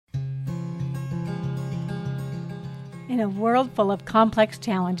In a world full of complex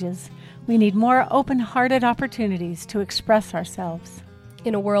challenges, we need more open-hearted opportunities to express ourselves.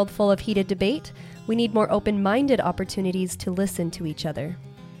 In a world full of heated debate, we need more open-minded opportunities to listen to each other.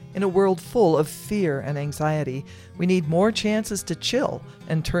 In a world full of fear and anxiety, we need more chances to chill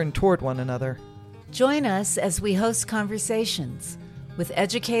and turn toward one another. Join us as we host conversations with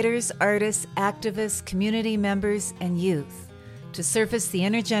educators, artists, activists, community members, and youth to surface the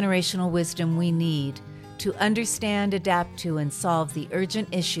intergenerational wisdom we need to understand, adapt to, and solve the urgent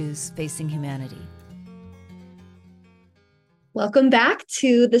issues facing humanity. Welcome back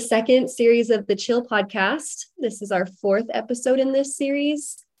to the second series of the Chill podcast. This is our fourth episode in this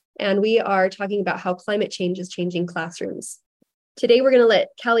series, and we are talking about how climate change is changing classrooms. Today, we're going to let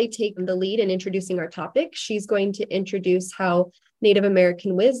Callie take the lead in introducing our topic. She's going to introduce how Native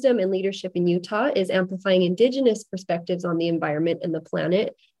American wisdom and leadership in Utah is amplifying Indigenous perspectives on the environment and the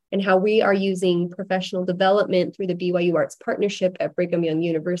planet, and how we are using professional development through the BYU Arts Partnership at Brigham Young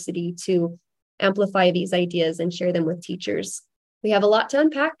University to amplify these ideas and share them with teachers. We have a lot to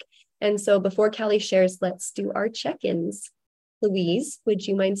unpack, and so before Callie shares, let's do our check-ins. Louise, would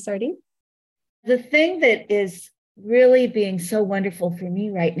you mind starting? The thing that is really being so wonderful for me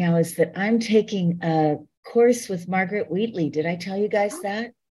right now is that I'm taking a course with Margaret Wheatley. Did I tell you guys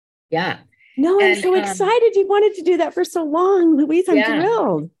that? Yeah. No, I'm so excited. You wanted to do that for so long, Louise. I'm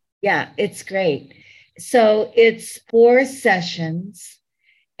thrilled. Yeah, it's great. So it's 4 sessions,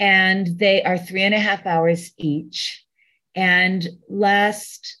 and they are 3.5 hours each. And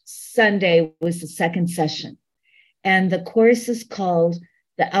last Sunday was the second session. And the course is called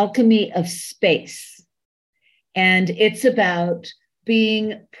The Alchemy of Space. And it's about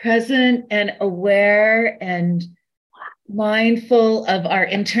being present and aware and mindful of our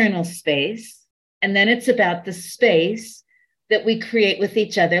internal space. And then it's about the space that we create with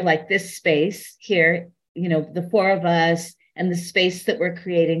each other, like this space here, the 4 of us, and the space that we're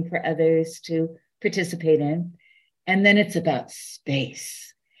creating for others to participate in. And then it's about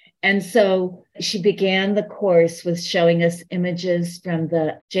space. And so she began the course with showing us images from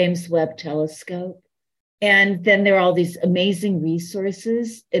the James Webb Telescope. And then there are all these amazing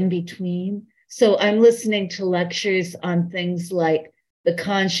resources in between. So I'm listening to lectures on things like the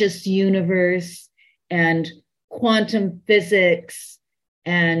conscious universe and quantum physics.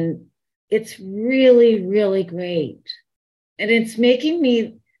 And it's really, really great. And it's making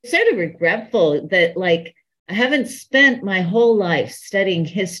me sort of regretful that I haven't spent my whole life studying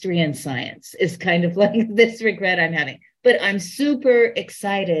history and science is kind of like this regret I'm having. But I'm super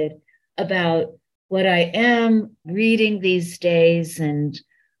excited about what I am reading these days. And,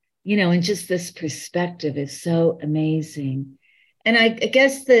 and just this perspective is so amazing. And I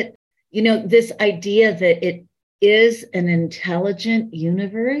guess that, this idea that it is an intelligent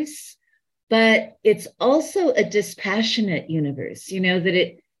universe, but it's also a dispassionate universe,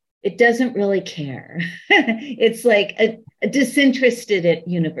 that it doesn't really care. It's like a disinterested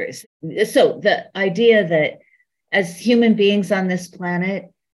universe. So the idea that as human beings on this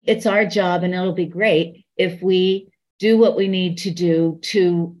planet, it's our job, and it'll be great if we do what we need to do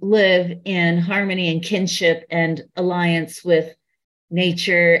to live in harmony and kinship and alliance with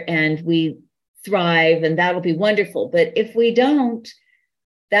nature, and we thrive, and that'll be wonderful. But if we don't,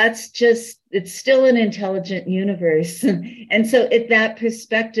 it's still an intelligent universe. And so that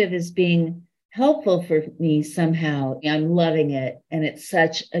perspective is being helpful for me somehow. I'm loving it. And it's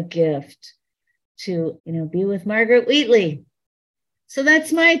such a gift to, be with Margaret Wheatley. So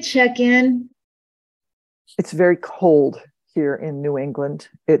that's my check-in. It's very cold here in New England.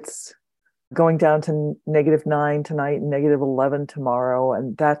 It's going down to -9 tonight and -11 tomorrow.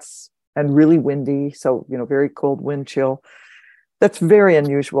 And really windy. So, very cold wind chill. That's very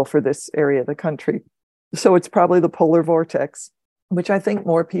unusual for this area of the country. So it's probably the polar vortex, which I think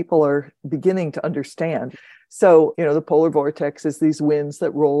more people are beginning to understand. So, the polar vortex is these winds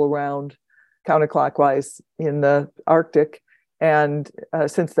that roll around counterclockwise in the Arctic. And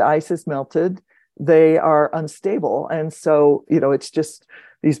since the ice has melted, they are unstable. And so, it's just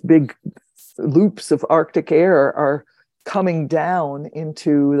these big loops of Arctic air are coming down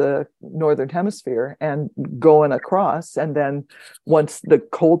into the northern hemisphere and going across. And then once the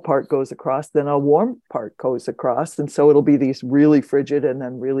cold part goes across, then a warm part goes across. And so it'll be these really frigid and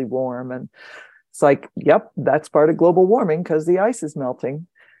then really warm. And it's like, yep, that's part of global warming because the ice is melting.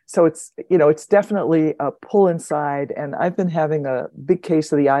 So it's definitely a pull inside. And I've been having a big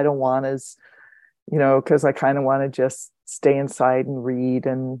case of the I don't wannas, because I kind of want to just stay inside and read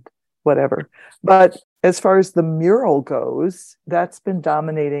and whatever. But as far as the mural goes, that's been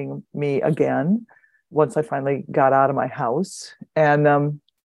dominating me again once I finally got out of my house. And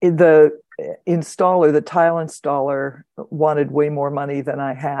the installer, the tile installer, wanted way more money than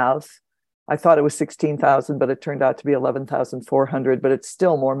I have. I thought it was 16,000, but it turned out to be 11,400, but it's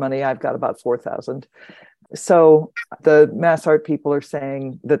still more money. I've got about 4,000. So the Mass Art people are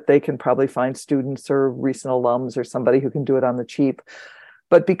saying that they can probably find students or recent alums or somebody who can do it on the cheap.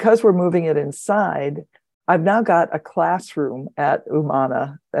 But because we're moving it inside, I've now got a classroom at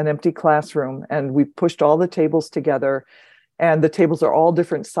Umana, an empty classroom, and we pushed all the tables together, and the tables are all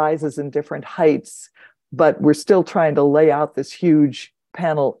different sizes and different heights, but we're still trying to lay out this huge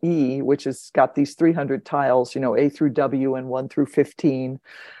panel E, which has got these 300 tiles, A through W and 1 through 15,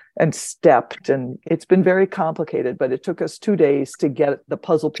 and stepped. And it's been very complicated, but it took us 2 days to get the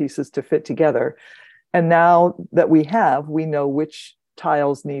puzzle pieces to fit together. And now that we know which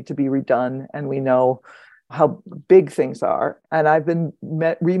tiles need to be redone, and we know how big things are. And I've been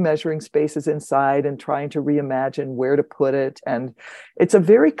remeasuring spaces inside and trying to reimagine where to put it. And it's a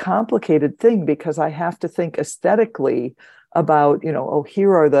very complicated thing because I have to think aesthetically about,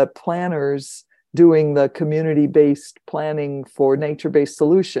 here are the planners doing the community-based planning for nature-based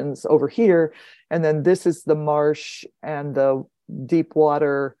solutions over here. And then this is the marsh and the deep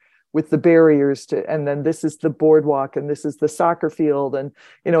water with the barriers and then this is the boardwalk and this is the soccer field. And,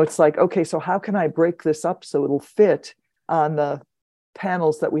 it's like, okay, so how can I break this up so it'll fit on the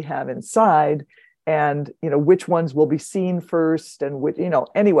panels that we have inside? And, which ones will be seen first and which,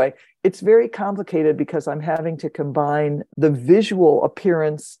 anyway, it's very complicated because I'm having to combine the visual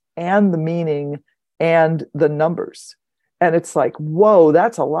appearance and the meaning and the numbers. And it's like, whoa,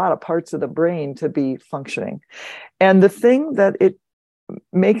 that's a lot of parts of the brain to be functioning. And the thing that it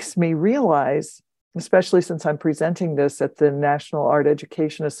makes me realize, especially since I'm presenting this at the National Art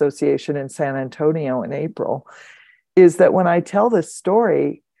Education Association in San Antonio in April, is that when I tell this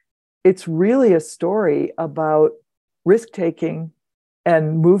story, it's really a story about risk-taking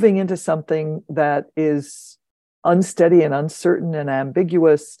and moving into something that is unsteady and uncertain and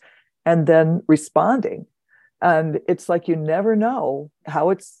ambiguous, and then responding. And it's like you never know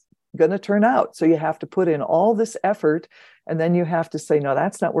how it's going to turn out. So you have to put in all this effort, and then you have to say, no,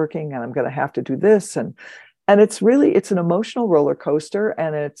 that's not working, and I'm going to have to do this. And it's an emotional roller coaster,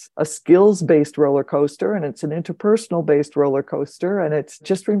 and it's a skills-based roller coaster, and it's an interpersonal-based roller coaster. And it's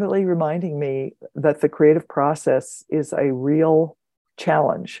just really reminding me that the creative process is a real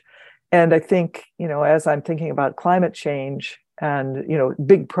challenge. And I think, as I'm thinking about climate change and,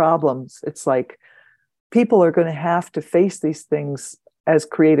 big problems, it's like people are going to have to face these things as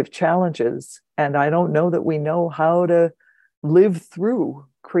creative challenges. And I don't know that we know how to live through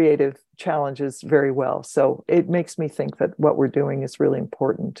creative challenges very well. So it makes me think that what we're doing is really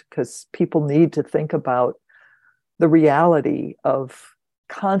important because people need to think about the reality of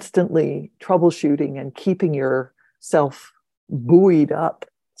constantly troubleshooting and keeping yourself buoyed up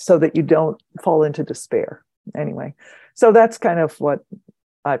so that you don't fall into despair. Anyway, so that's kind of what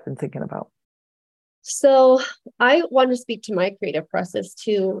I've been thinking about. So I want to speak to my creative process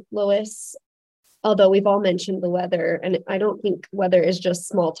too, Lois, although we've all mentioned the weather, and I don't think weather is just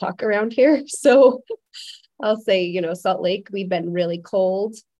small talk around here. So I'll say, Salt Lake, we've been really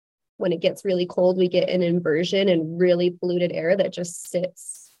cold. When it gets really cold, we get an inversion and really polluted air that just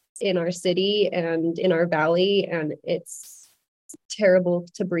sits in our city and in our valley. And it's terrible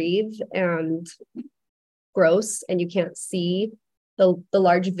to breathe and gross. And you can't see the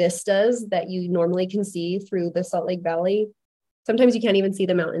large vistas that you normally can see through the Salt Lake Valley. Sometimes you can't even see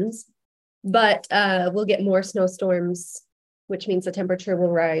the mountains, but we'll get more snowstorms, which means the temperature will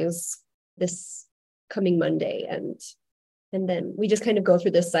rise this coming Monday. And then we just kind of go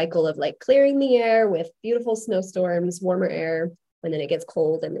through this cycle of like clearing the air with beautiful snowstorms, warmer air, and then it gets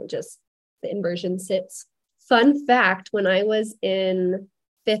cold and the inversion sits. Fun fact, when I was in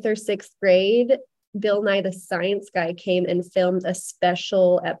 5th or 6th grade, Bill Nye the Science Guy came and filmed a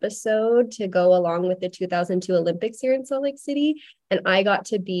special episode to go along with the 2002 Olympics here in Salt Lake City. And I got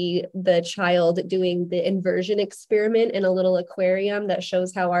to be the child doing the inversion experiment in a little aquarium that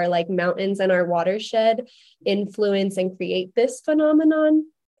shows how our mountains and our watershed influence and create this phenomenon.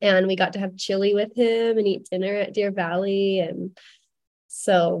 And we got to have chili with him and eat dinner at Deer Valley. And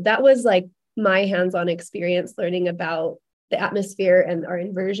so that was my hands-on experience learning about the atmosphere and our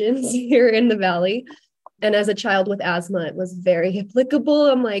inversions here in the valley. And as a child with asthma, it was very applicable.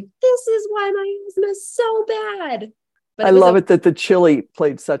 I'm like, this is why my asthma is so bad. But I love it that the chili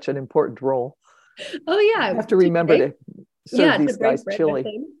played such an important role. Oh yeah. I have to remember to serve these guys chili.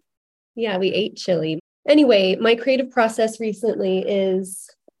 Yeah, we ate chili. Anyway, my creative process recently is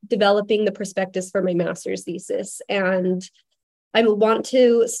developing the prospectus for my master's thesis. And I want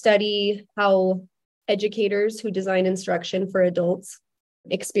to study how educators who design instruction for adults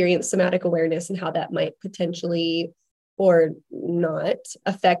experience somatic awareness and how that might potentially or not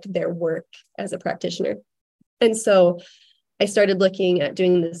affect their work as a practitioner. And so I started looking at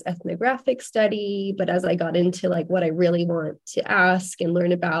doing this ethnographic study, but as I got into like what I really want to ask and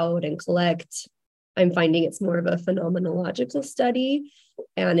learn about and collect, I'm finding it's more of a phenomenological study,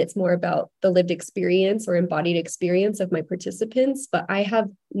 and it's more about the lived experience or embodied experience of my participants. But I have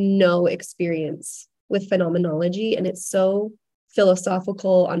no experience with phenomenology, and it's so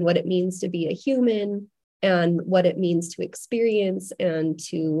philosophical on what it means to be a human and what it means to experience and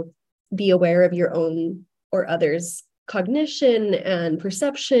to be aware of your own or others' cognition and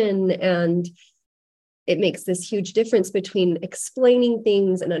perception. And it makes this huge difference between explaining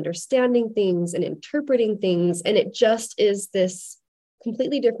things and understanding things and interpreting things. And it just is this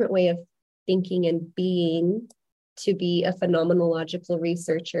completely different way of thinking and being to be a phenomenological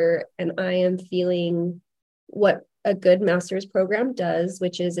researcher. And I am feeling what a good master's program does,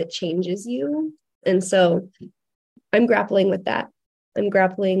 which is it changes you. And so I'm grappling with that. I'm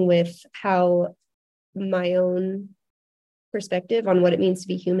grappling with how my own perspective on what it means to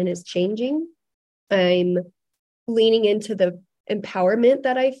be human is changing. I'm leaning into the empowerment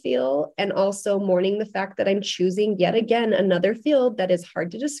that I feel, and also mourning the fact that I'm choosing yet again another field that is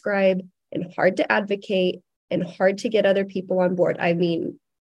hard to describe and hard to advocate and hard to get other people on board. I mean,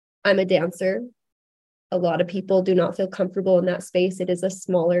 I'm a dancer. A lot of people do not feel comfortable in that space. It is a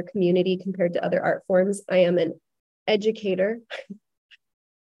smaller community compared to other art forms. I am an educator.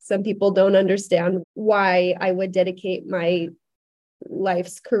 Some people don't understand why I would dedicate my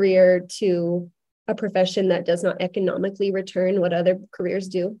life's career to a profession that does not economically return what other careers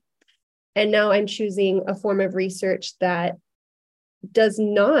do. And now I'm choosing a form of research that does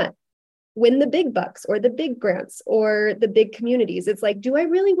not win the big bucks or the big grants or the big communities. It's like, do I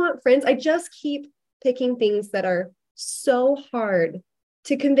really want friends? I just keep picking things that are so hard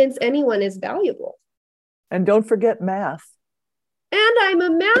to convince anyone is valuable. And don't forget math. And I'm a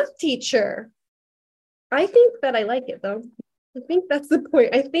math teacher. I think that I like it though. I think that's the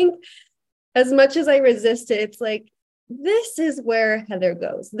point. I think as much as I resist it, it's like, this is where Heather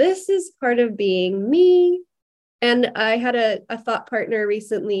goes. This is part of being me. And I had a thought partner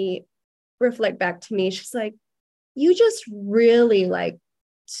recently reflect back to me. She's like, you just really like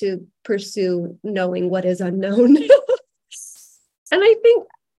to pursue knowing what is unknown. And I think,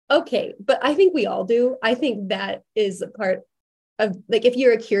 okay, but I think we all do. I think that is a part of, like, if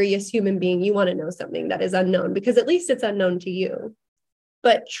you're a curious human being, you want to know something that is unknown because at least it's unknown to you.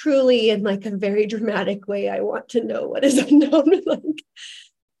 But truly, in like a very dramatic way, I want to know what is unknown. Like,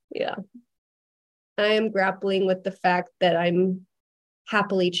 yeah, I am grappling with the fact that I'm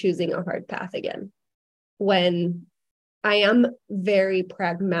happily choosing a hard path again, when I am very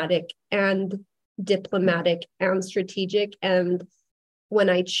pragmatic and diplomatic and strategic. And when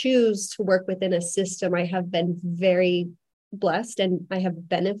I choose to work within a system, I have been very blessed and I have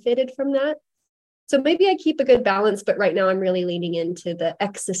benefited from that. So maybe I keep a good balance, but right now I'm really leaning into the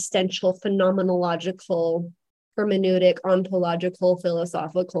existential, phenomenological, hermeneutic, ontological,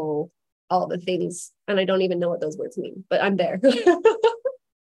 philosophical, all the things. And I don't even know what those words mean, but I'm there.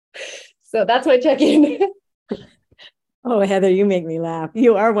 So that's my check-in. Oh, Heather, you make me laugh.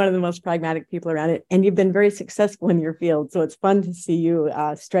 You are one of the most pragmatic people around it, and you've been very successful in your field. So it's fun to see you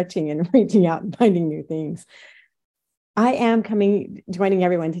stretching and reaching out and finding new things. I am joining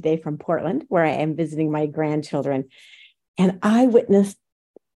everyone today from Portland, where I am visiting my grandchildren. And I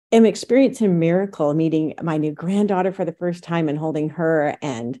am experiencing a miracle meeting my new granddaughter for the first time and holding her,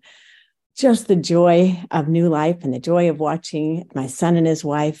 and just the joy of new life and the joy of watching my son and his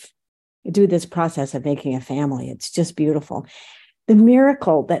wife do this process of making a family. It's just beautiful. The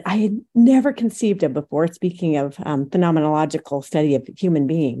miracle that I had never conceived of before, speaking of phenomenological study of human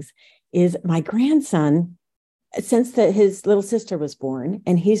beings, is my grandson, since his little sister was born,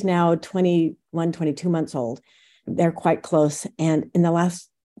 and he's now 21, 22 months old, they're quite close. And in the last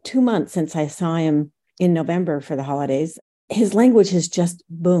 2 months since I saw him in November for the holidays, his language has just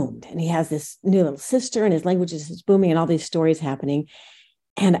boomed. And he has this new little sister, and his language is just booming, and all these stories happening.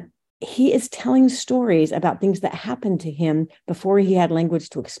 And he is telling stories about things that happened to him before he had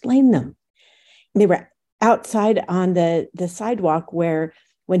language to explain them. They were outside on the sidewalk where,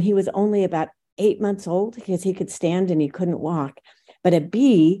 when he was only about 8 months old, because he could stand and he couldn't walk, but a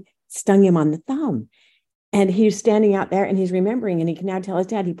bee stung him on the thumb. And he's standing out there and he's remembering, and he can now tell his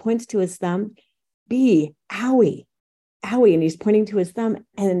dad, he points to his thumb, bee, owie, owie. And he's pointing to his thumb.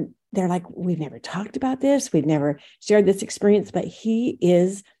 And they're like, we've never talked about this. We've never shared this experience, but he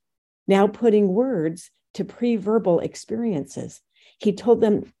is now putting words to pre-verbal experiences. He told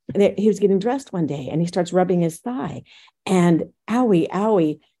them that he was getting dressed one day and he starts rubbing his thigh. and owie,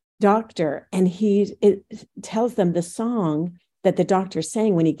 owie, doctor. And it tells them the song that the doctor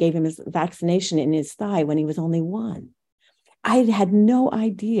sang when he gave him his vaccination in his thigh when he was only 1. I had no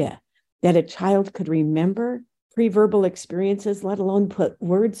idea that a child could remember pre-verbal experiences, let alone put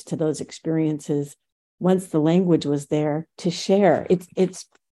words to those experiences once the language was there to share. It's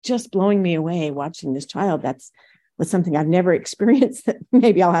just blowing me away watching this child. Was something I've never experienced that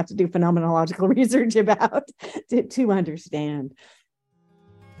maybe I'll have to do phenomenological research about to understand.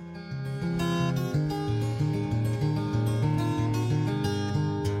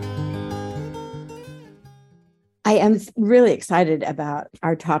 I am really excited about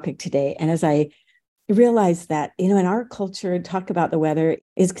our topic today. And as I realize that, in our culture, talk about the weather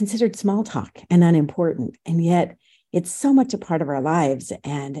is considered small talk and unimportant. And yet it's so much a part of our lives.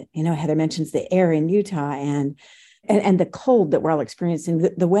 And, Heather mentions the air in Utah and the cold that we're all experiencing.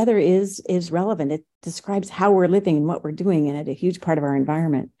 The weather is relevant. It describes how we're living and what we're doing in it, a huge part of our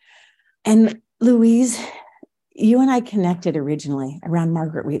environment. And Louise, you and I connected originally around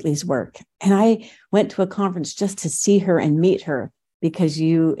Margaret Wheatley's work. And I went to a conference just to see her and meet her because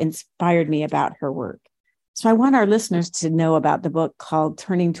you inspired me about her work. So I want our listeners to know about the book called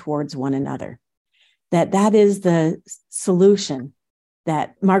Turning Towards One Another, that is the solution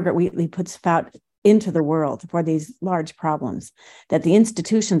that Margaret Wheatley puts out into the world for these large problems, that the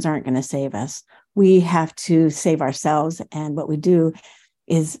institutions aren't going to save us. We have to save ourselves. And what we do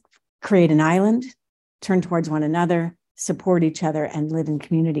is create an island, turn towards one another, support each other, and live in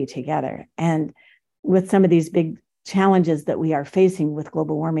community together. And with some of these big challenges that we are facing with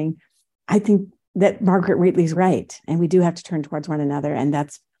global warming, I think that Margaret Wheatley's right. And we do have to turn towards one another. And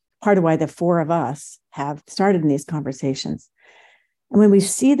that's part of why the 4 of us have started in these conversations. And when we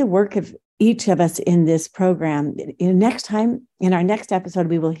see the work of each of us in this program, next time, in our next episode,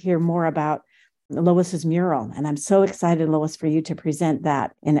 we will hear more about Lois's mural. And I'm so excited, Lois, for you to present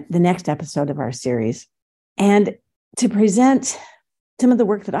that in the next episode of our series. And to present some of the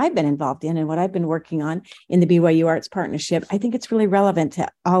work that I've been involved in and what I've been working on in the BYU Arts Partnership, I think it's really relevant to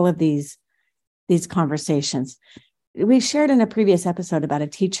all of these conversations. We shared in a previous episode about a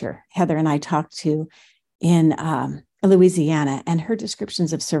teacher Heather and I talked to in Louisiana, and her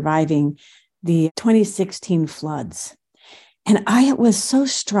descriptions of surviving the 2016 floods. And I was so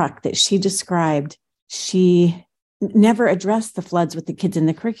struck that she described she never addressed the floods with the kids in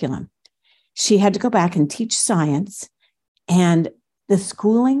the curriculum. She had to go back and teach science, and the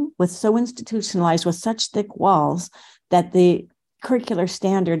schooling was so institutionalized with such thick walls that the curricular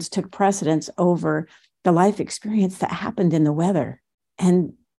standards took precedence over the life experience that happened in the weather.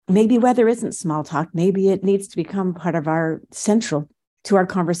 And maybe weather isn't small talk. Maybe it needs to become part of central to our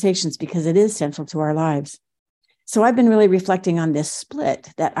conversations because it is central to our lives. So I've been really reflecting on this split,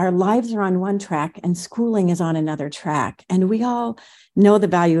 that our lives are on one track and schooling is on another track. And we all know the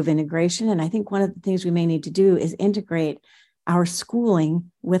value of integration. And I think one of the things we may need to do is integrate our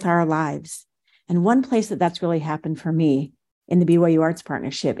schooling with our lives. And one place that's really happened for me in the BYU Arts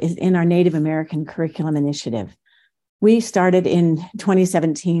Partnership is in our Native American Curriculum Initiative. We started in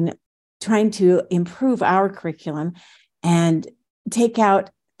 2017 trying to improve our curriculum and take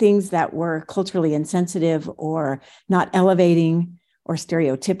out things that were culturally insensitive or not elevating or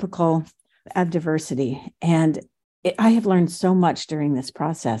stereotypical of diversity. And I have learned so much during this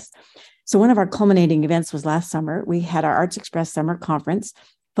process. So one of our culminating events was last summer. We had our Arts Express Summer Conference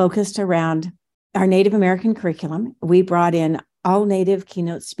focused around our Native American curriculum. We brought in all Native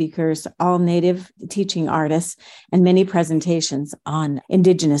keynote speakers, all Native teaching artists, and many presentations on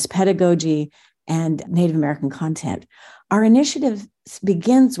Indigenous pedagogy and Native American content. Our initiative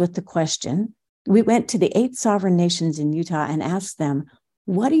begins with the question, we went to the 8 sovereign nations in Utah and asked them,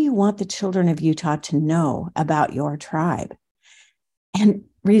 what do you want the children of Utah to know about your tribe? And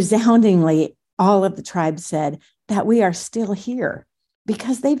resoundingly, all of the tribes said that we are still here,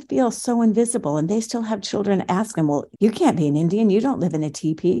 because they feel so invisible, and they still have children ask them, well, you can't be an Indian, you don't live in a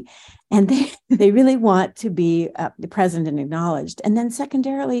teepee. And they really want to be present and acknowledged. And then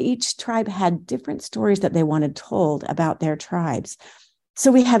secondarily, each tribe had different stories that they wanted told about their tribes.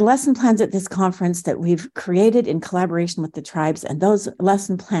 So we had lesson plans at this conference that we've created in collaboration with the tribes. And those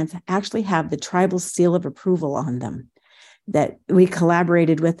lesson plans actually have the tribal seal of approval on them, that we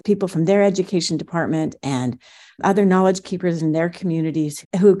collaborated with people from their education department and other knowledge keepers in their communities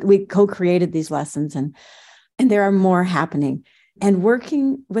who we co-created these lessons. And there are more happening. And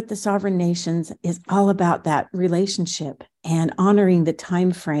working with the sovereign nations is all about that relationship and honoring the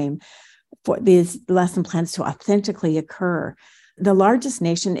time frame for these lesson plans to authentically occur. The largest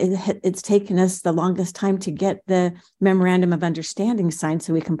nation, it's taken us the longest time to get the memorandum of understanding signed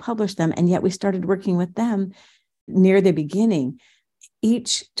so we can publish them. And yet we started working with them near the beginning,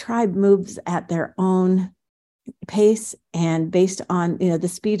 each tribe moves at their own pace and based on, the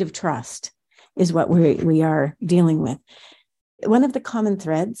speed of trust is what we are dealing with. One of the common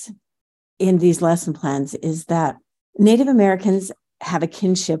threads in these lesson plans is that Native Americans have a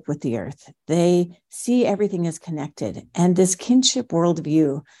kinship with the earth. They see everything as connected. And this kinship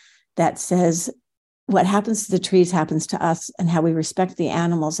worldview that says what happens to the trees happens to us, and how we respect the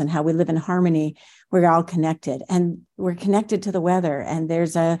animals and how we live in harmony, we're all connected. And we're connected to the weather. And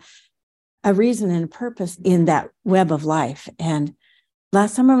there's a reason and a purpose in that web of life. And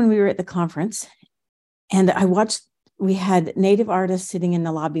last summer when we were at the conference, and we had Native artists sitting in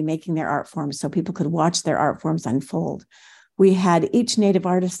the lobby making their art forms so people could watch their art forms unfold. We had each Native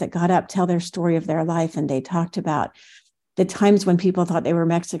artist that got up tell their story of their life, and they talked about the times when people thought they were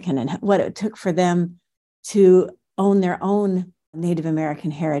Mexican and what it took for them to own their own Native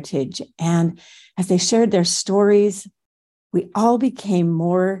American heritage. And as they shared their stories, we all became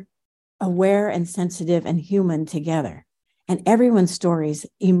more aware and sensitive and human together. And everyone's stories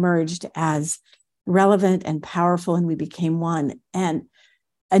emerged as relevant and powerful, and we became one. And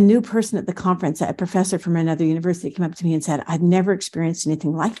a new person at the conference, a professor from another university, came up to me and said, I've never experienced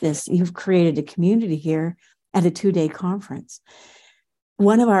anything like this. You've created a community here at a 2-day conference.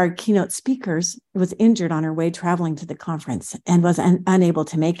 One of our keynote speakers was injured on her way traveling to the conference and was unable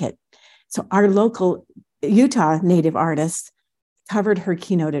to make it. So our local Utah Native artists covered her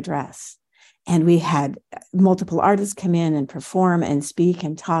keynote address. And we had multiple artists come in and perform and speak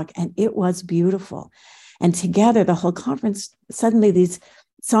and talk, and it was beautiful. And together, the whole conference, suddenly these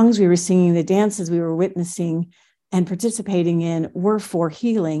songs we were singing, the dances we were witnessing and participating in were for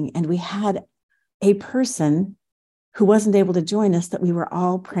healing. And we had a person who wasn't able to join us that we were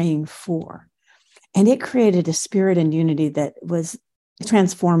all praying for. And it created a spirit and unity that was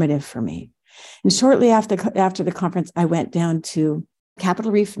transformative for me. And shortly after the conference, I went down to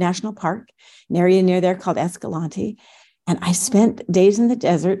Capitol Reef National Park, an area near there called Escalante. And I spent days in the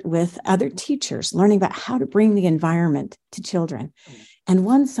desert with other teachers learning about how to bring the environment to children. And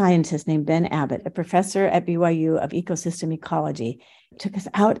one scientist named Ben Abbott, a professor at BYU of ecosystem ecology, took us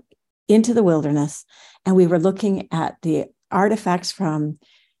out into the wilderness, and we were looking at the artifacts from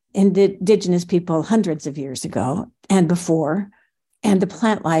indigenous people hundreds of years ago and before, and the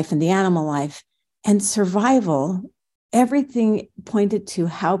plant life and the animal life and survival. Everything pointed to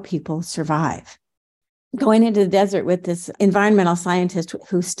how people survive. Going into the desert with this environmental scientist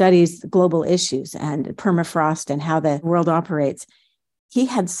who studies global issues and permafrost and how the world operates, he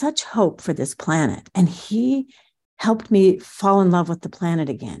had such hope for this planet, and he helped me fall in love with the planet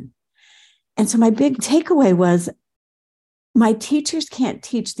again. And so my big takeaway was my teachers can't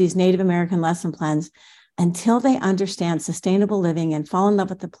teach these Native American lesson plans until they understand sustainable living and fall in love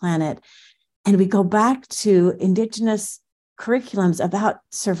with the planet. And we go back to indigenous curriculums about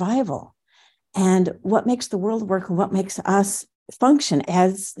survival and what makes the world work and what makes us function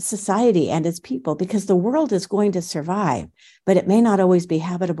as society and as people, because the world is going to survive, but it may not always be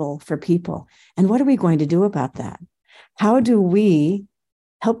habitable for people. And what are we going to do about that? How do we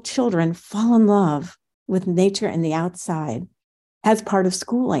help children fall in love with nature and the outside as part of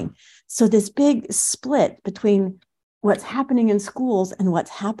schooling? So this big split between what's happening in schools and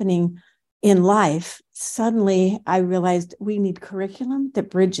what's happening in life, suddenly I realized we need curriculum that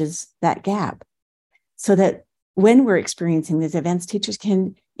bridges that gap so that when we're experiencing these events, teachers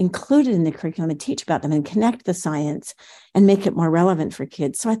can include it in the curriculum and teach about them and connect the science and make it more relevant for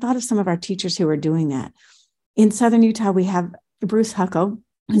kids. So I thought of some of our teachers who are doing that. In Southern Utah, we have Bruce Hucko,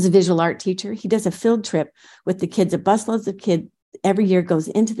 who's a visual art teacher. He does a field trip with the kids, a busloads of kids every year goes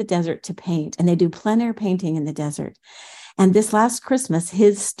into the desert to paint, and they do plein air painting in the desert. And this last Christmas,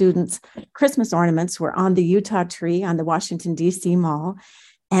 his students' Christmas ornaments were on the Utah tree on the Washington, D.C. Mall.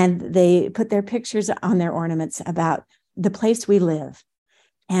 And they put their pictures on their ornaments about the place we live.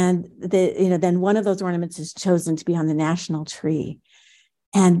 And then one of those ornaments is chosen to be on the national tree.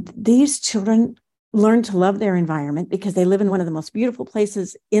 And these children learn to love their environment because they live in one of the most beautiful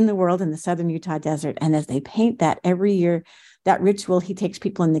places in the world, in the Southern Utah desert. And as they paint that every year, that ritual, he takes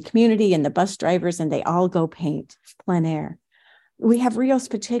people in the community and the bus drivers, and they all go paint plein air. We have Rios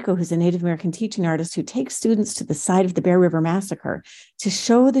Pacheco, who's a Native American teaching artist, who takes students to the site of the Bear River Massacre to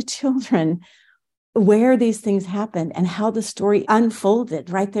show the children where these things happened and how the story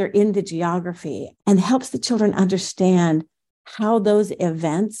unfolded right there in the geography, and helps the children understand how those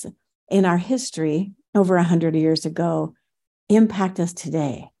events in our history over 100 years ago impact us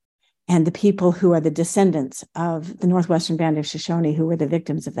today, and the people who are the descendants of the Northwestern Band of Shoshone who were the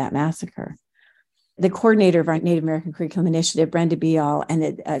victims of that massacre. the coordinator of our Native American Curriculum Initiative, Brenda Beal,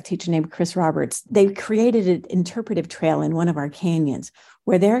 and a teacher named Chris Roberts, they created an interpretive trail in one of our canyons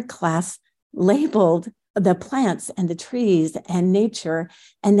where their class labeled the plants and the trees and nature.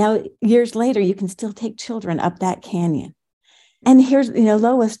 And now years later, you can still take children up that canyon. And here's,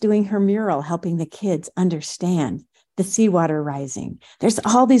 Lois doing her mural, helping the kids understand the seawater rising. There's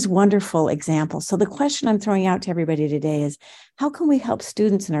all these wonderful examples. So the question I'm throwing out to everybody today is, how can we help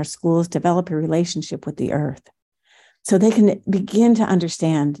students in our schools develop a relationship with the earth so they can begin to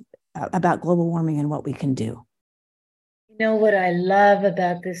understand about global warming and what we can do? You know what I love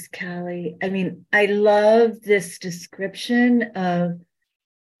about this, Callie? I mean, I love this description of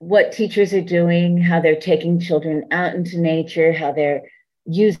what teachers are doing, how they're taking children out into nature, how they're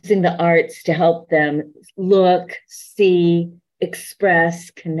using the arts to help them look, see,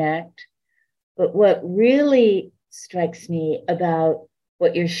 express, connect. But what really strikes me about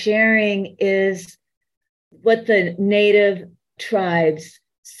what you're sharing is what the native tribes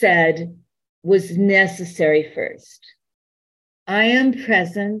said was necessary first. I am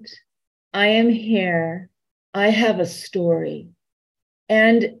present. I am here. I have a story.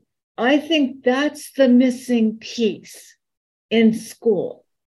 And I think that's the missing piece in school.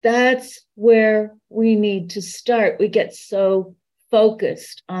 That's where we need to start. We get so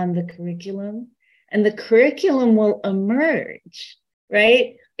focused on the curriculum, and the curriculum will emerge,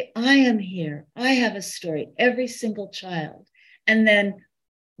 right? I am here. I have a story, every single child. And then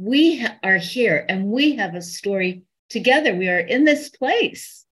we are here and we have a story together. We are in this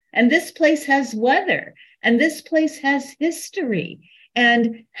place, and this place has weather, and this place has history.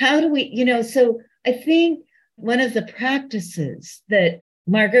 And how do we, so I think one of the practices that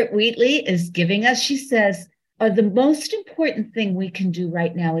Margaret Wheatley is giving us, she says, the most important thing we can do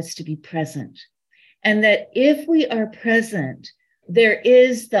right now is to be present. And that if we are present, there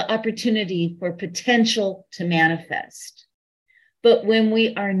is the opportunity for potential to manifest. But when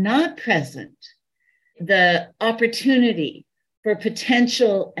we are not present, the opportunity for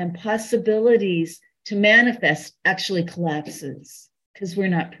potential and possibilities to manifest actually collapses because we're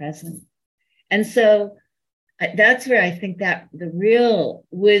not present. And so that's where I think that the real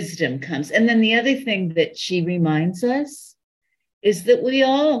wisdom comes. And then the other thing that she reminds us is that we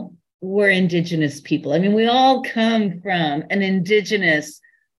all were indigenous people. I mean, we all come from an indigenous,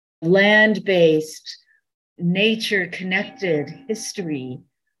 land-based, nature-connected history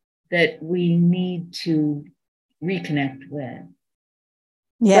that we need to reconnect with.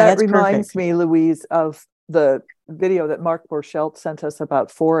 Yeah, that reminds me, Louise, of the video that Mark Borchelt sent us about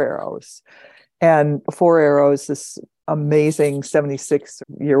Four Arrows. And Four Arrows, this amazing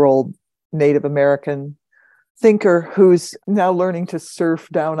 76-year-old Native American thinker who's now learning to surf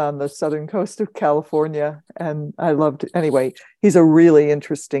down on the southern coast of California. And I loved it. Anyway, he's a really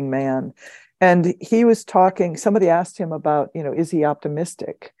interesting man. And he was talking, somebody asked him about, is he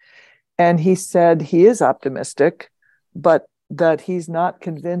optimistic? And he said he is optimistic, but that he's not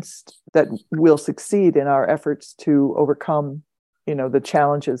convinced that we'll succeed in our efforts to overcome, the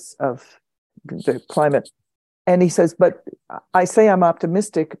challenges of the climate. And he says, but I say I'm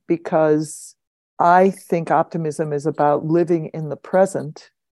optimistic because I think optimism is about living in the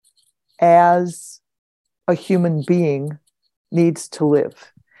present as a human being needs to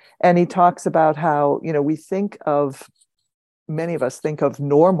live. And he talks about how, many of us think of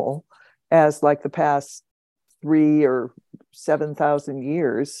normal as like the past 3,000 or 7,000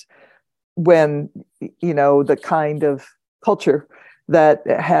 years, when, the kind of culture that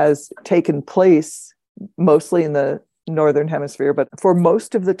has taken place mostly in the Northern Hemisphere, but for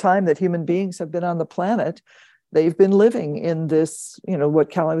most of the time that human beings have been on the planet, they've been living in this,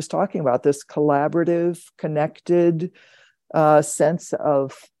 what Callie was talking about, this collaborative, connected sense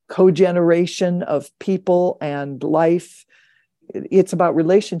of co-generation of people and life. It's about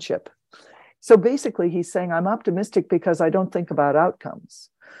relationship. So basically he's saying, I'm optimistic because I don't think about outcomes.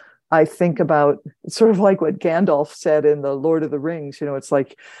 I think about, sort of like what Gandalf said in the Lord of the Rings, it's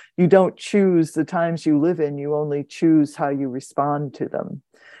like you don't choose the times you live in, you only choose how you respond to them.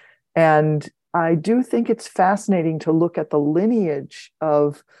 And I do think it's fascinating to look at the lineage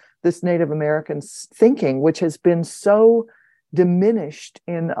of this Native American thinking, which has been so diminished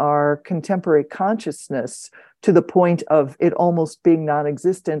in our contemporary consciousness to the point of it almost being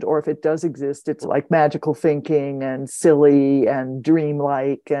non-existent, or if it does exist, it's like magical thinking and silly and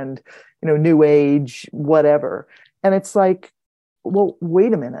dreamlike and, new age, whatever. And it's like, well,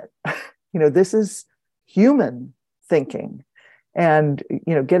 wait a minute, this is human thinking. And,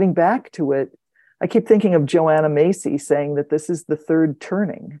 getting back to it, I keep thinking of Joanna Macy saying that this is the third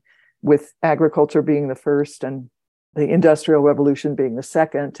turning, with agriculture being the first and the Industrial Revolution being the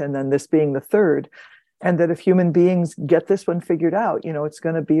second, and then this being the third. And that if human beings get this one figured out, it's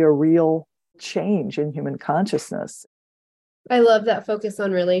going to be a real change in human consciousness. I love that focus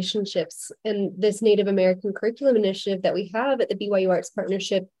on relationships, and this Native American curriculum initiative that we have at the BYU Arts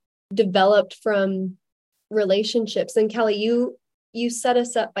Partnership developed from relationships. And Kelly, you set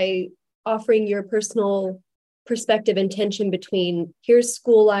us up by offering your personal perspective and tension between here's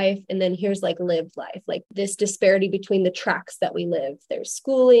school life and then here's like lived life, like this disparity between the tracks that we live. There's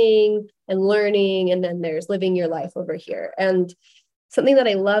schooling and learning, and then there's living your life over here. And something that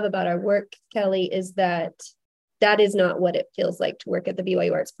I love about our work, Kelly, is that is not what it feels like to work at the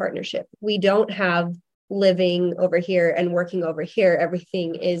BYU Arts Partnership. We don't have living over here and working over here.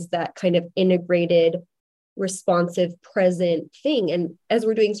 Everything is that kind of integrated, responsive, present thing. And as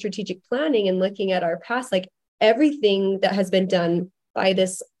we're doing strategic planning and looking at our past, like everything that has been done by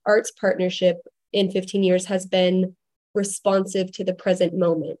this arts partnership in 15 years has been responsive to the present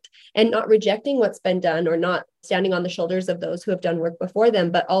moment, and not rejecting what's been done or not standing on the shoulders of those who have done work before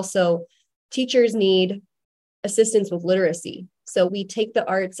them, but also teachers need assistance with literacy. So we take the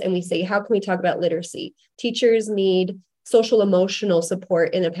arts and we say, how can we talk about literacy? Teachers need social emotional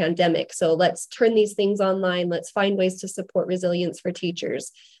support in a pandemic. So let's turn these things online. Let's find ways to support resilience for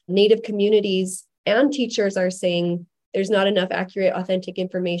teachers. Native communities and teachers are saying there's not enough accurate, authentic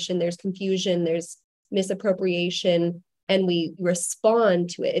information. There's confusion, there's misappropriation, and we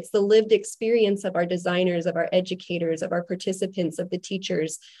respond to it. It's the lived experience of our designers, of our educators, of our participants, of the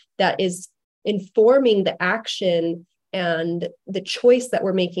teachers that is informing the action and the choice that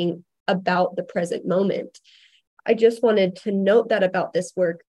we're making about the present moment. I just wanted to note that about this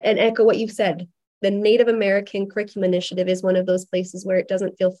work and echo what you said. The Native American Curriculum Initiative is one of those places where it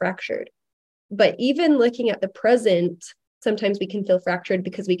doesn't feel fractured. But even looking at the present, sometimes we can feel fractured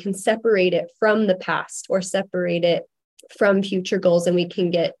because we can separate it from the past or separate it from future goals, and we can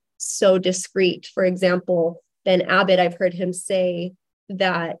get so discrete. For example, Ben Abbott, I've heard him say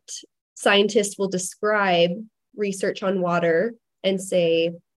that scientists will describe research on water and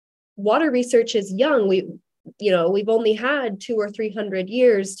say, water research is young. We've only had 200 or 300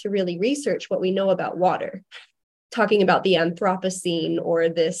 years to really research what we know about water, talking about the Anthropocene or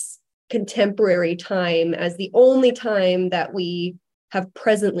this contemporary time as the only time that we have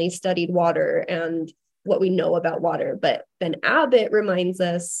presently studied water and what we know about water. But Ben Abbott reminds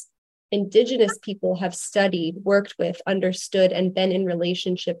us Indigenous people have studied, worked with, understood, and been in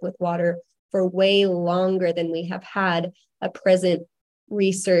relationship with water for way longer than we have had a present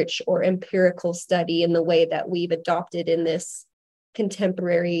research or empirical study in the way that we've adopted in this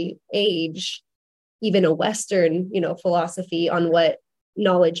contemporary age, even a Western, philosophy on what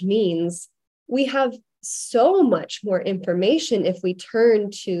knowledge means. We have so much more information if we turn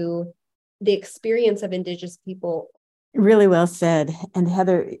to the experience of Indigenous people. Really well said. And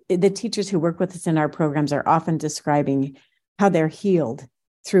Heather, the teachers who work with us in our programs are often describing how they're healed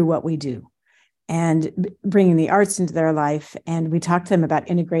through what we do and bringing the arts into their life. And we talk to them about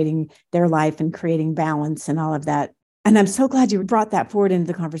integrating their life and creating balance and all of that. And I'm so glad you brought that forward into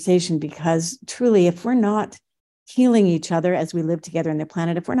the conversation, because truly, if we're not healing each other as we live together on the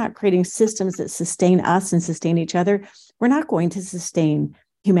planet, if we're not creating systems that sustain us and sustain each other, we're not going to sustain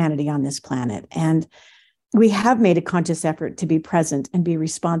humanity on this planet. And we have made a conscious effort to be present and be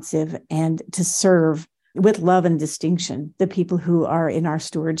responsive and to serve with love and distinction the people who are in our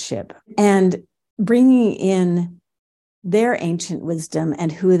stewardship, and bringing in their ancient wisdom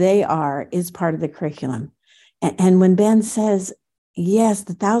and who they are is part of the curriculum. And when Ben says, yes,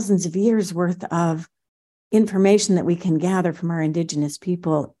 the thousands of years worth of information that we can gather from our Indigenous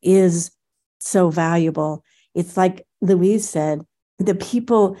people is so valuable. It's like Louise said, the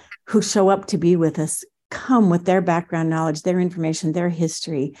people who show up to be with us come with their background knowledge, their information, their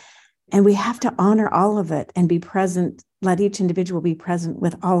history. And we have to honor all of it and be present, let each individual be present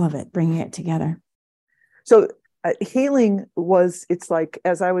with all of it, bringing it together. So healing it's like,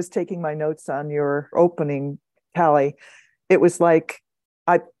 as I was taking my notes on your opening, Callie, it was like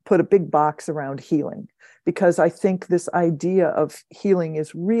I put a big box around healing, because I think this idea of healing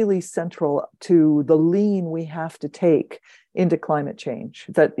is really central to the lean we have to take into climate change.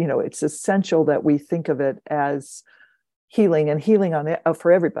 That, it's essential that we think of it as healing, and healing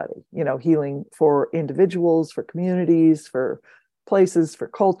for everybody, healing for individuals, for communities, for places, for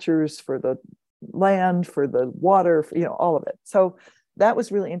cultures, for the land, for the water, all of it. So that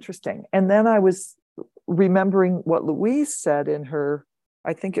was really interesting. And then I was remembering what Louise said in her,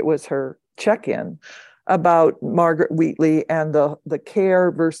 I think it was her check-in, about Margaret Wheatley and the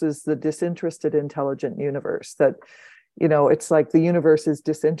care versus the disinterested intelligent universe. That, it's like the universe is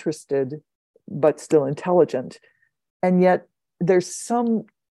disinterested, but still intelligent. And yet there's some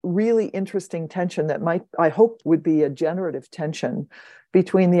really interesting tension that I hope would be a generative tension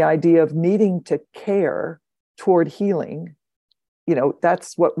between the idea of needing to care toward healing.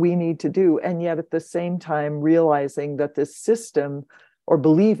 That's what we need to do. And yet at the same time, realizing that this system, or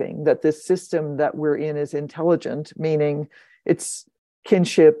believing that this system that we're in is intelligent, meaning it's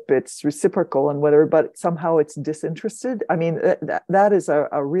kinship, it's reciprocal and whatever, but somehow it's disinterested. I mean, that is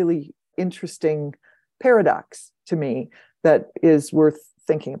a really interesting paradox to me that is worth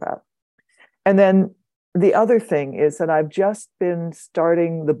thinking about. And then the other thing is that I've just been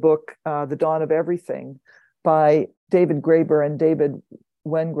starting the book, The Dawn of Everything, by David Graeber and David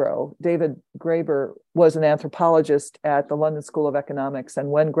Wengrow. David Graeber was an anthropologist at the London School of Economics, and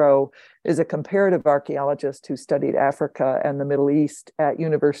Wengrow is a comparative archaeologist who studied Africa and the Middle East at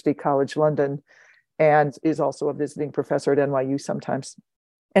University College London, and is also a visiting professor at NYU sometimes.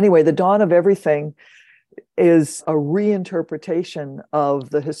 Anyway, The Dawn of Everything is a reinterpretation of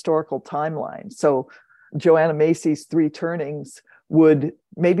the historical timeline. So Joanna Macy's Three Turnings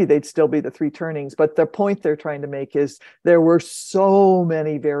maybe they'd still be the Three Turnings, but the point they're trying to make is there were so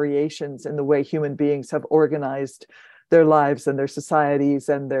many variations in the way human beings have organized their lives and their societies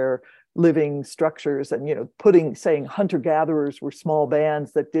and their living structures, and saying hunter-gatherers were small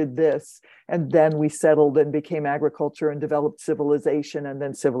bands that did this, and then we settled and became agriculture and developed civilization, and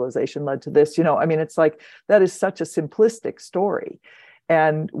then civilization led to this. It's like that is such a simplistic story.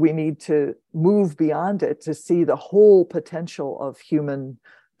 And we need to move beyond it to see the whole potential of human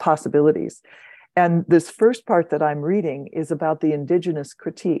possibilities. And this first part that I'm reading is about the indigenous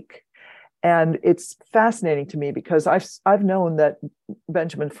critique. And it's fascinating to me because I've known that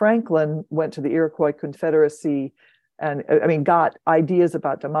Benjamin Franklin went to the Iroquois Confederacy and got ideas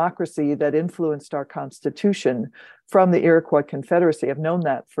about democracy that influenced our Constitution from the Iroquois Confederacy. I've known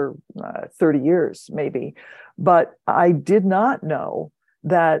that for 30 years, maybe. But I did not know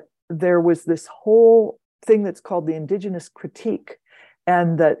that there was this whole thing that's called the indigenous critique,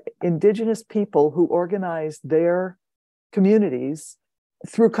 and that indigenous people who organized their communities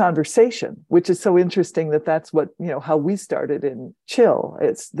through conversation, which is so interesting that's what, how we started in Chill.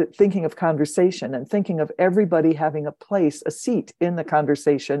 It's thinking of conversation and thinking of everybody having a place, a seat in the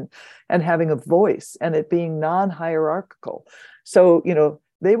conversation and having a voice, and it being non-hierarchical. So,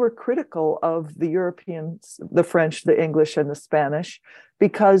 they were critical of the Europeans, the French, the English, and the Spanish,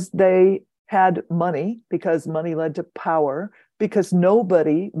 because they had money, because money led to power, because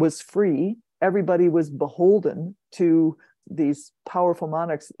nobody was free. Everybody was beholden to these powerful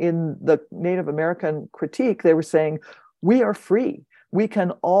monarchs. In the Native American critique, they were saying, we are free. We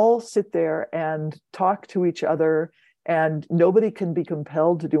can all sit there and talk to each other, and nobody can be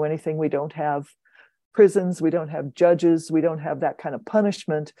compelled to do anything. We don't have prisons, we don't have judges, we don't have that kind of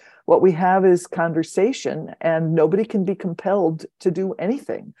punishment. What we have is conversation, and nobody can be compelled to do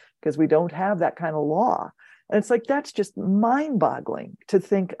anything because we don't have that kind of law. And it's like, that's just mind-boggling to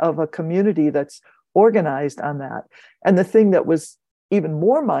think of a community that's organized on that. And the thing that was even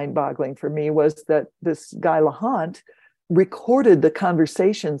more mind-boggling for me was that this guy Lahant recorded the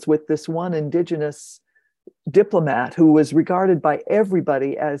conversations with this one indigenous diplomat who was regarded by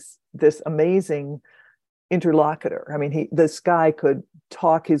everybody as this amazing interlocutor. This guy could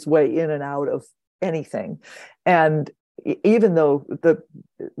talk his way in and out of anything. And even though the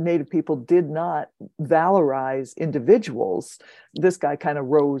Native people did not valorize individuals, this guy kind of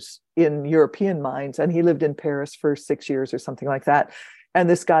rose in European minds, and he lived in Paris for 6 years or something like that. And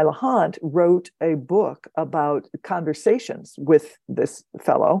this guy Lahant wrote a book about conversations with this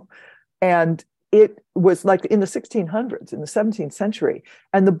fellow. And it was like in the 1600s, in the 17th century.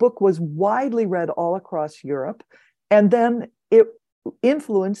 And the book was widely read all across Europe. And then it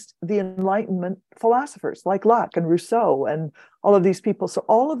influenced the Enlightenment philosophers like Locke and Rousseau and all of these people. So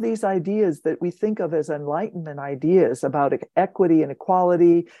all of these ideas that we think of as Enlightenment ideas about equity and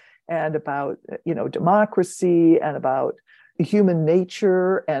equality and about, democracy and about human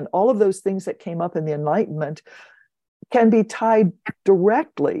nature and all of those things that came up in the Enlightenment can be tied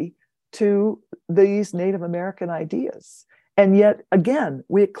directly to these Native American ideas. And yet, again,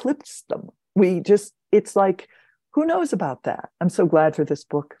 we eclipse them. It's like, who knows about that? I'm so glad for this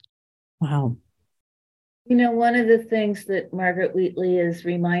book. Wow. One of the things that Margaret Wheatley is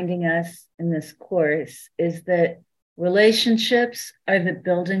reminding us in this course is that relationships are the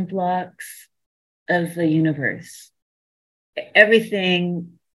building blocks of the universe.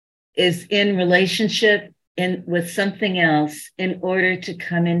 Everything is in relationship with something else in order to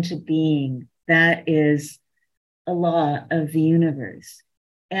come into being. That is a law of the universe.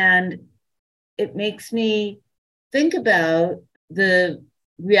 And it makes me think about the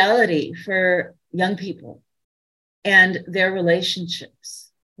reality for young people and their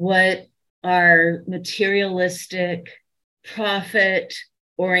relationships. what our materialistic,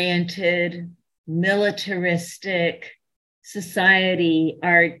 profit-oriented, militaristic society,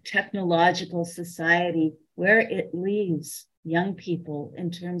 our technological society, where it leaves young people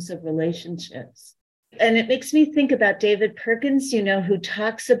in terms of relationships. And it makes me think about David Perkins, who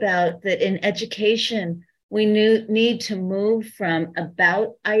talks about that in education, we need to move from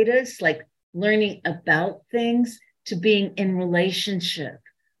about-itis, like learning about things, to being in relationship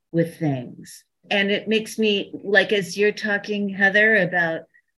with things. And it makes me, like, as you're talking, Heather, about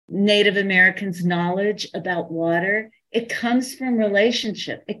Native Americans' knowledge about water, it comes from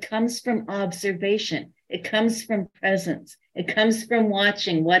relationship. It comes from observation. It comes from presence. It comes from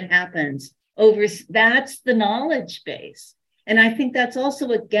watching what happens over. That's the knowledge base. And I think that's also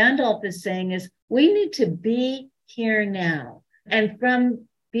what Gandalf is saying is we need to be here now. And from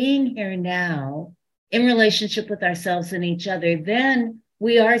being here now in relationship with ourselves and each other, then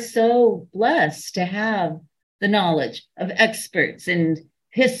we are so blessed to have the knowledge of experts and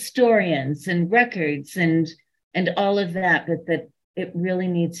historians and records and all of that, but that it really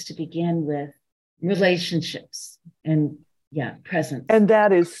needs to begin with relationships and presence. And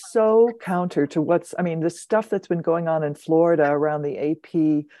that is so counter to the stuff that's been going on in Florida around the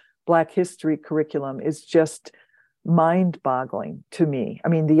AP Black History curriculum is just mind-boggling to me. I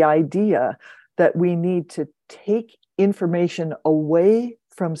mean, the idea that we need to take information away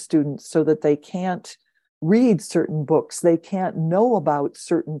from students so that they can't read certain books, they can't know about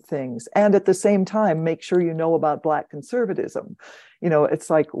certain things, and at the same time, make sure you know about Black conservatism. It's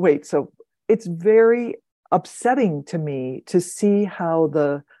like, wait, so it's very upsetting to me to see how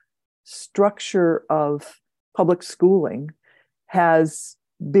the structure of public schooling has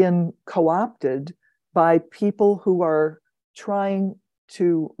been co-opted by people who are trying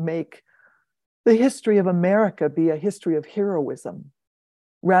to make the history of America be a history of heroism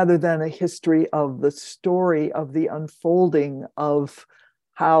rather than a history of the story of the unfolding of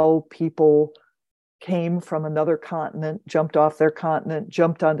how people came from another continent, jumped off their continent,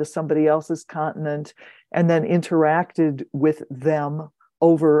 jumped onto somebody else's continent, and then interacted with them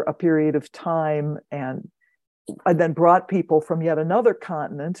over a period of time, and then brought people from yet another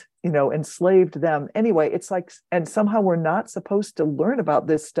continent, enslaved them. Anyway, it's like, and somehow we're not supposed to learn about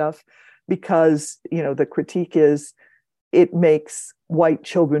this stuff because, the critique is it makes white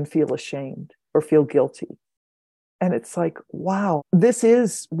children feel ashamed or feel guilty. And it's like, wow, this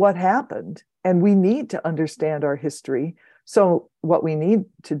is what happened. And we need to understand our history. So what we need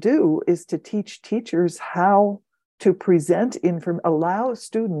to do is to teach teachers how to present allow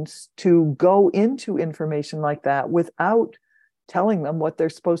students to go into information like that without telling them what they're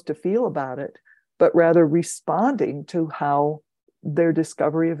supposed to feel about it, but rather responding to how their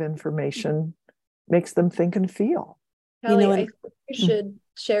discovery of information makes them think and feel. Kelly, I think you should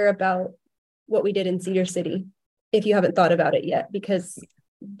share about what we did in Cedar City, if you haven't thought about it yet, because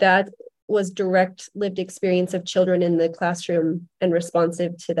that was direct lived experience of children in the classroom and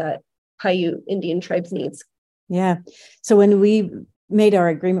responsive to that Paiute Indian tribe's needs. Yeah. So when we made our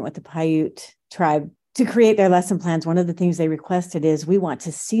agreement with the Paiute tribe to create their lesson plans, one of the things they requested is we want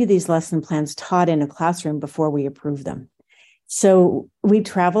to see these lesson plans taught in a classroom before we approve them. So we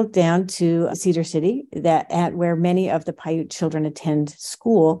traveled down to Cedar City, where many of the Paiute children attend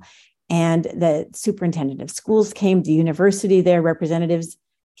school, and the superintendent of schools came, the university there, representatives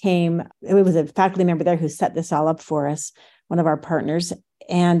came. It was a faculty member there who set this all up for us, one of our partners,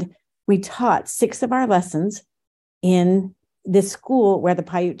 and we taught 6 of our lessons in this school where the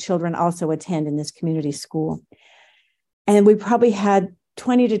Paiute children also attend, in this community school. And we probably had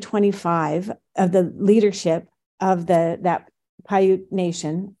 20 to 25 of the leadership of that Paiute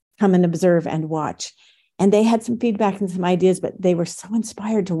nation come and observe and watch. And they had some feedback and some ideas, but they were so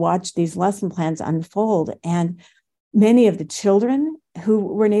inspired to watch these lesson plans unfold. And many of the children who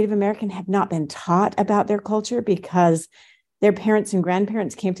were Native American have not been taught about their culture because their parents and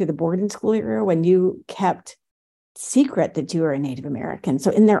grandparents came through the boarding school era when you kept secret that you are a Native American. So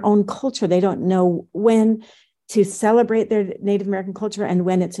in their own culture, they don't know when to celebrate their Native American culture and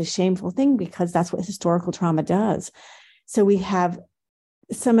when it's a shameful thing, because that's what historical trauma does. So we have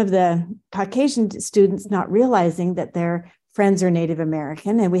some of the Caucasian students not realizing that their friends are Native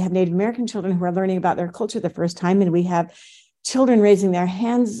American, and we have Native American children who are learning about their culture the first time, and we have children raising their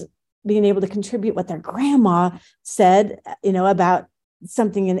hands, being able to contribute what their grandma said, about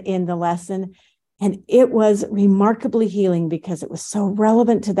something in the lesson. And it was remarkably healing because it was so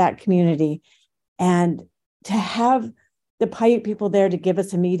relevant to that community. And to have the Paiute people there to give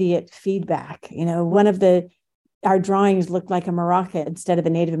us immediate feedback. One of the our drawings looked like a maraca instead of a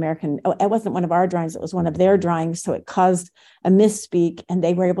Native American. Oh, it wasn't one of our drawings, it was one of their drawings. So it caused a misspeak, and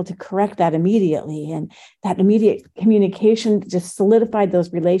they were able to correct that immediately. And that immediate communication just solidified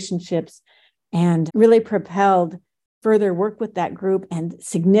those relationships and really propelled further work with that group and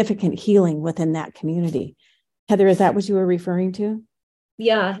significant healing within that community. Heather, is that what you were referring to?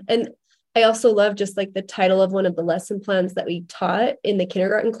 Yeah. And I also love just like the title of one of the lesson plans that we taught in the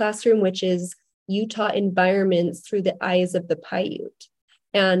kindergarten classroom, which is Utah Environments Through the Eyes of the Paiute.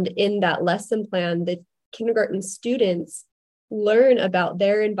 And in that lesson plan, the kindergarten students learn about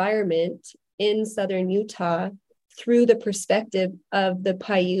their environment in southern Utah through the perspective of the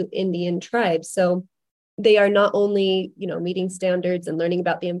Paiute Indian tribe. So they are not only, meeting standards and learning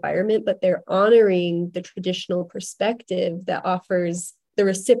about the environment, but they're honoring the traditional perspective that offers the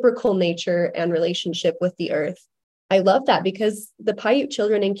reciprocal nature and relationship with the earth. I love that, because the Paiute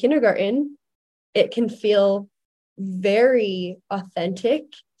children in kindergarten, it can feel very authentic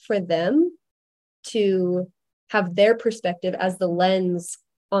for them to have their perspective as the lens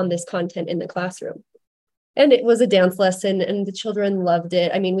on this content in the classroom. And it was a dance lesson, and the children loved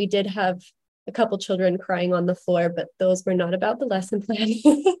it. I mean, we did have a couple children crying on the floor, but those were not about the lesson plan.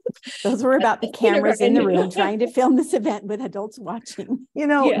 Those were about the cameras in the room trying to film this event with adults watching.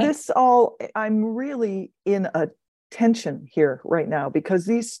 I'm really in a tension here right now, because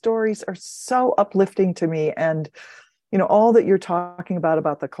these stories are so uplifting to me. And, all that you're talking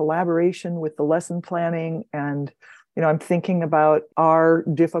about the collaboration with the lesson planning. And, I'm thinking about our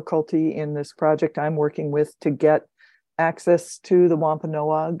difficulty in this project I'm working with to get access to the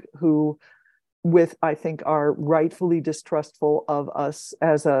Wampanoag, who I think are rightfully distrustful of us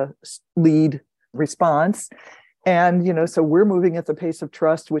as a lead response. And, so we're moving at the pace of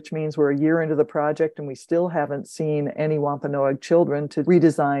trust, which means we're a year into the project and we still haven't seen any Wampanoag children to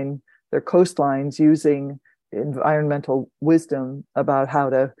redesign their coastlines using environmental wisdom about how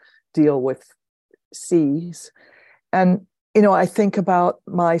to deal with seas. And, I think about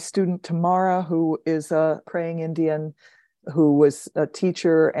my student Tamara, who is a praying Indian, who was a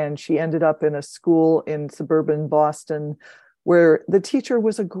teacher, and she ended up in a school in suburban Boston where the teacher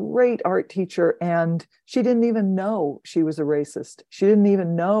was a great art teacher, and she didn't even know she was a racist. She didn't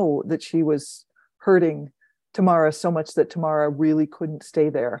even know that she was hurting Tamara so much that Tamara really couldn't stay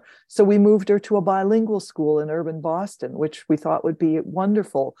there. So we moved her to a bilingual school in urban Boston, which we thought would be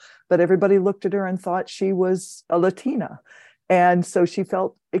wonderful, but everybody looked at her and thought she was a Latina. And so she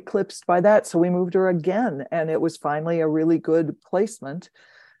felt eclipsed by that. So we moved her again, and it was finally a really good placement.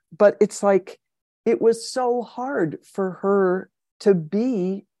 But it's like, it was so hard for her to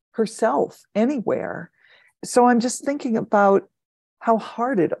be herself anywhere. So I'm just thinking about how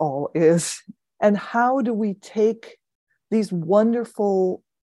hard it all is, and how do we take these wonderful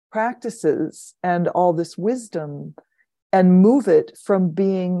practices and all this wisdom and move it from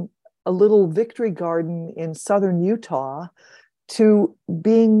being a little victory garden in southern Utah to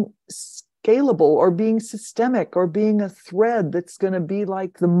being scalable or being systemic or being a thread that's going to be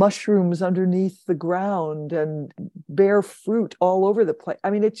like the mushrooms underneath the ground and bear fruit all over the place.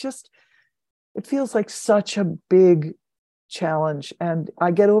 I mean, it feels like such a big challenge, and I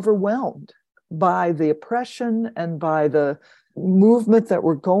get overwhelmed by the oppression and by the movement that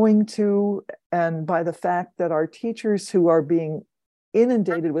we're going to, and by the fact that our teachers who are being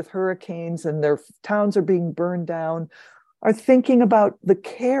inundated with hurricanes and their towns are being burned down are thinking about the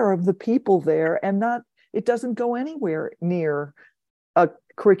care of the people there, and it doesn't go anywhere near a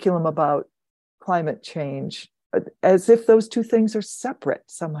curriculum about climate change, as if those two things are separate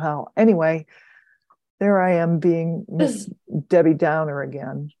somehow. Anyway, there I am being Miss Debbie Downer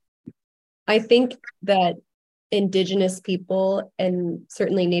again. I think that Indigenous people, and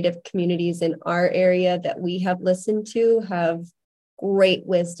certainly Native communities in our area that we have listened to, have great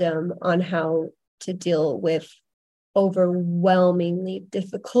wisdom on how to deal with overwhelmingly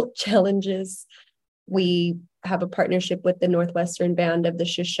difficult challenges. We have a partnership with the Northwestern Band of the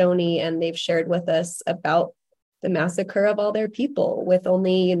Shoshone, and they've shared with us about the massacre of all their people, with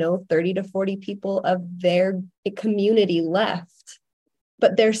only 30 to 40 people of their community left.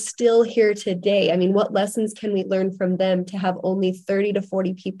 But they're still here today. I mean, what lessons can we learn from them to have only 30 to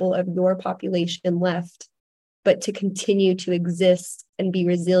 40 people of your population left, but to continue to exist and be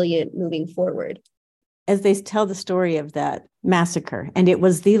resilient moving forward? As they tell the story of that massacre, and it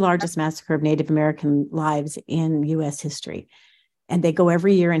was the largest massacre of Native American lives in U.S. history. And they go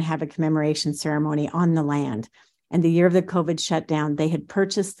every year and have a commemoration ceremony on the land. And the year of the COVID shutdown, they had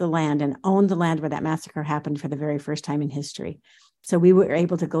purchased the land and owned the land where that massacre happened for the very first time in history. So we were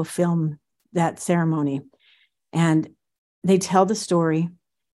able to go film that ceremony. And they tell the story,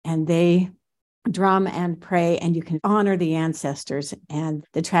 and they drum and pray, and you can honor the ancestors and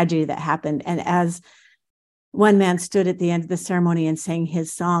the tragedy that happened. And as one man stood at the end of the ceremony and sang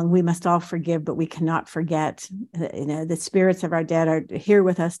his song, "We must all forgive, but we cannot forget." The spirits of our dead are here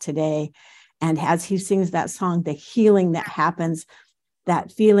with us today. And as he sings that song, the healing that happens,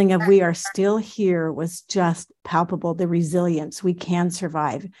 that feeling of we are still here, was just palpable. The resilience, we can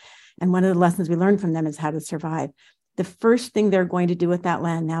survive. And one of the lessons we learned from them is how to survive. The first thing they're going to do with that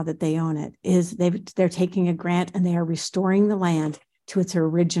land, now that they own it, is they're taking a grant and they are restoring the land to its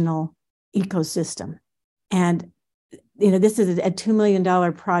original ecosystem. And this is a $2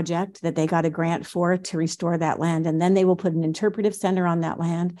 million project that they got a grant for to restore that land. And then they will put an interpretive center on that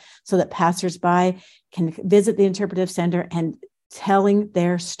land so that passersby can visit the interpretive center, and telling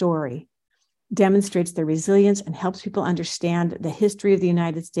their story demonstrates their resilience and helps people understand the history of the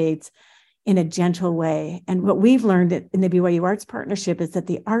United States in a gentle way. And what we've learned in the BYU Arts Partnership is that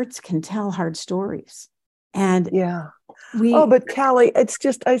the arts can tell hard stories. And but Callie, it's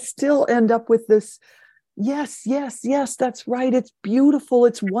just, I still end up with this. Yes, that's right. It's beautiful.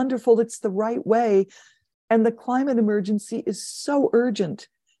 It's wonderful. It's the right way. And the climate emergency is so urgent.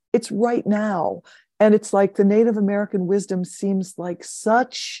 It's right now. And it's like the Native American wisdom seems like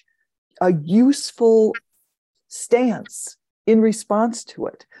such a useful stance in response to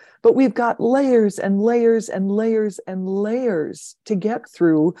it. But we've got layers and layers and layers and layers to get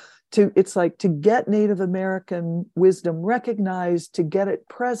through. It's like to get Native American wisdom recognized, to get it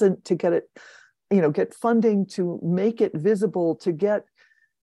present, to get it, get funding to make it visible, to get,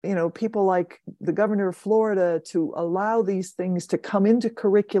 people like the governor of Florida to allow these things to come into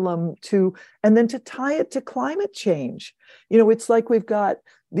curriculum, and then to tie it to climate change. It's like we've got,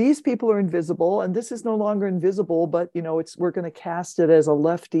 these people are invisible, and this is no longer invisible, but we're going to cast it as a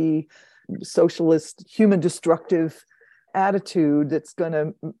lefty, socialist, human destructive attitude that's going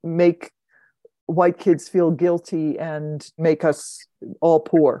to make white kids feel guilty and make us all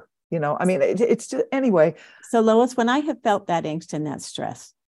poor. It's just, anyway. So Lois, when I have felt that angst and that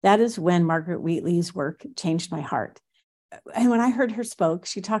stress, that is when Margaret Wheatley's work changed my heart. And when I heard her spoke,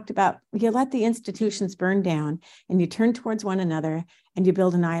 she talked about, you let the institutions burn down and you turn towards one another and you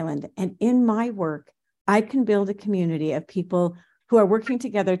build an island. And in my work, I can build a community of people who are working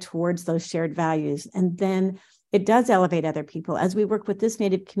together towards those shared values. And then it does elevate other people. As we work with this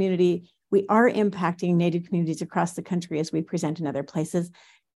Native community, we are impacting Native communities across the country as we present in other places.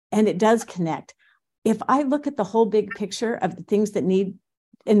 And it does connect. If I look at the whole big picture of the things that need,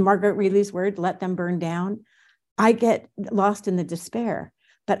 in Margaret Wheatley's word, let them burn down, I get lost in the despair.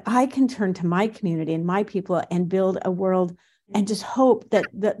 But I can turn to my community and my people and build a world and just hope that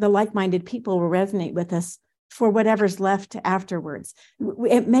the like-minded people will resonate with us for whatever's left afterwards.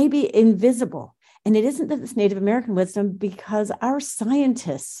 It may be invisible. And it isn't that it's Native American wisdom, because our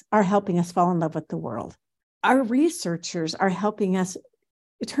scientists are helping us fall in love with the world. Our researchers are helping us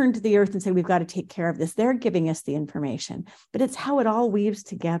turn to the earth and say, we've got to take care of this. They're giving us the information, but it's how it all weaves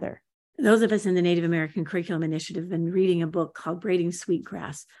together. Those of us in the Native American Curriculum Initiative have been reading a book called Braiding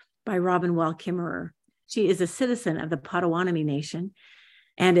Sweetgrass by Robin Wall Kimmerer. She is a citizen of the Potawatomi Nation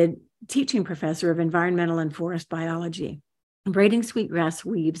and a teaching professor of environmental and forest biology. Braiding Sweetgrass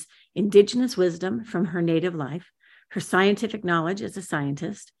weaves indigenous wisdom from her native life, her scientific knowledge as a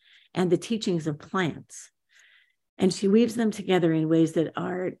scientist, and the teachings of plants. And she weaves them together in ways that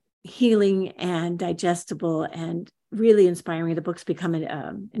are healing and digestible and really inspiring. The book's become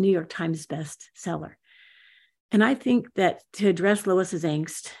a New York Times bestseller. And I think that to address Lois's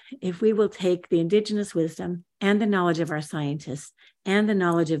angst, if we will take the indigenous wisdom and the knowledge of our scientists and the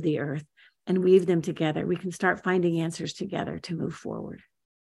knowledge of the earth and weave them together, we can start finding answers together to move forward.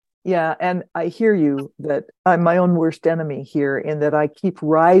 Yeah, and I hear you that I'm my own worst enemy here, in that I keep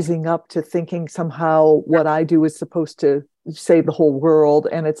rising up to thinking somehow what I do is supposed to save the whole world.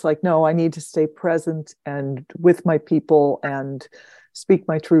 And it's like, no, I need to stay present and with my people and speak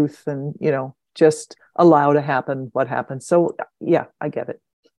my truth and, just allow to happen what happens. So yeah, I get it.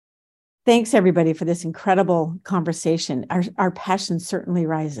 Thanks everybody for this incredible conversation. Our passion certainly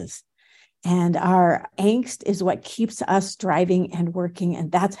rises. And our angst is what keeps us driving and working,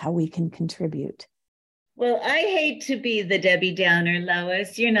 and that's how we can contribute. Well, I hate to be the Debbie Downer,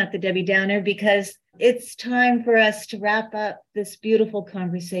 Lois. You're not the Debbie Downer, because it's time for us to wrap up this beautiful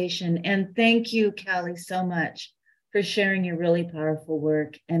conversation. And thank you, Callie, so much for sharing your really powerful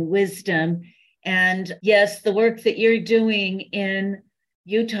work and wisdom. And yes, the work that you're doing in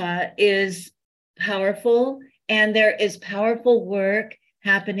Utah is powerful, and there is powerful work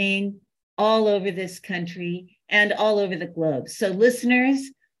happening all over this country and all over the globe. So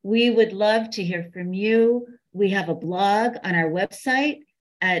listeners, we would love to hear from you. We have a blog on our website,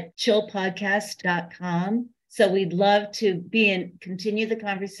 at chillpodcast.com. So we'd love to continue the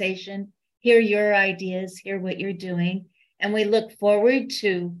conversation, hear your ideas, hear what you're doing. And we look forward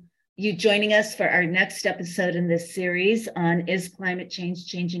to you joining us for our next episode in this series on Is Climate Change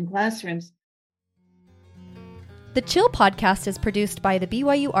Changing Classrooms? The Chill podcast is produced by the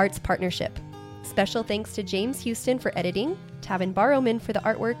BYU Arts Partnership. Special thanks to James Houston for editing, Tavin Barrowman for the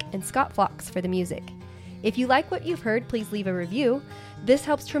artwork, and Scott Fox for the music. If you like what you've heard, please leave a review. This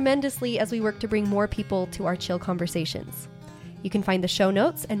helps tremendously as we work to bring more people to our Chill conversations. You can find the show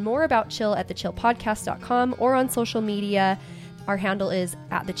notes and more about Chill at thechillpodcast.com or on social media. Our handle is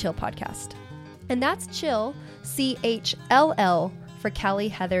 @thechillpodcast. And that's Chill, CHLL, for Callie,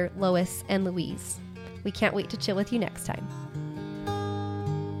 Heather, Lois, and Louise. We can't wait to chill with you next time.